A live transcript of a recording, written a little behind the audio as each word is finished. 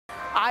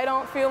I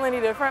don't feel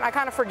any different. I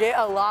kind of forget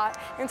a lot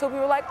until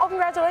people are like, oh,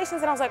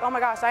 congratulations. And I was like, oh my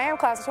gosh, I am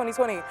class of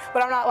 2020.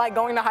 But I'm not like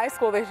going to high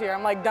school this year.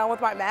 I'm like done with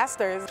my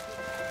master's.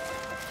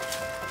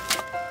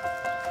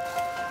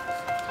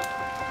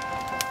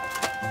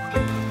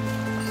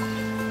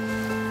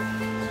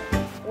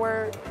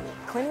 We're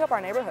cleaning up our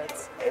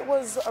neighborhoods. It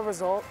was a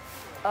result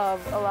of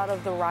a lot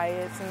of the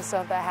riots and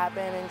stuff that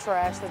happened and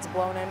trash that's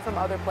blown in from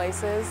other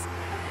places.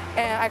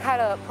 And I kind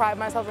of pride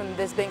myself in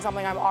this being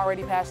something I'm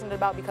already passionate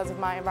about because of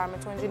my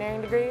environmental engineering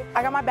degree.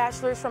 I got my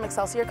bachelor's from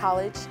Excelsior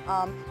College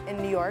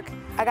in New York.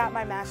 I got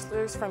my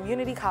master's from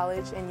Unity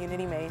College in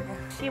Unity, Maine.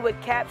 She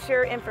would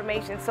capture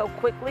information so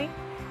quickly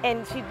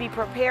and she'd be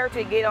prepared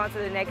to get on to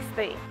the next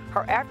thing.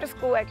 Her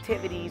after-school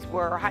activities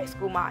were high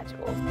school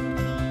modules.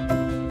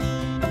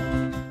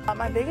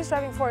 My biggest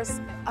driving force,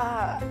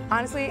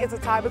 honestly, it's a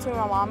tie between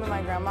my mom and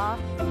my grandma.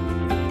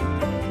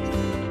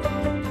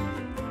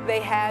 They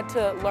had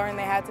to learn,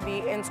 they had to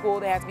be in school,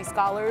 they had to be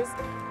scholars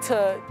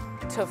to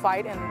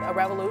fight in a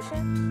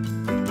revolution.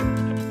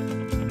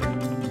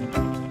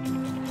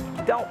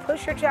 Don't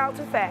push your child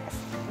too fast,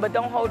 but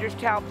don't hold your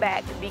child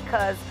back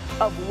because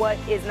of what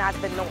is not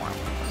the norm.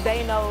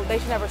 They know they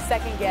should never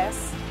second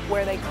guess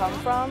where they come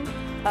from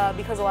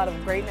because a lot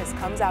of greatness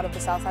comes out of the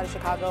Southside of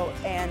Chicago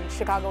and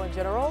Chicago in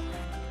general.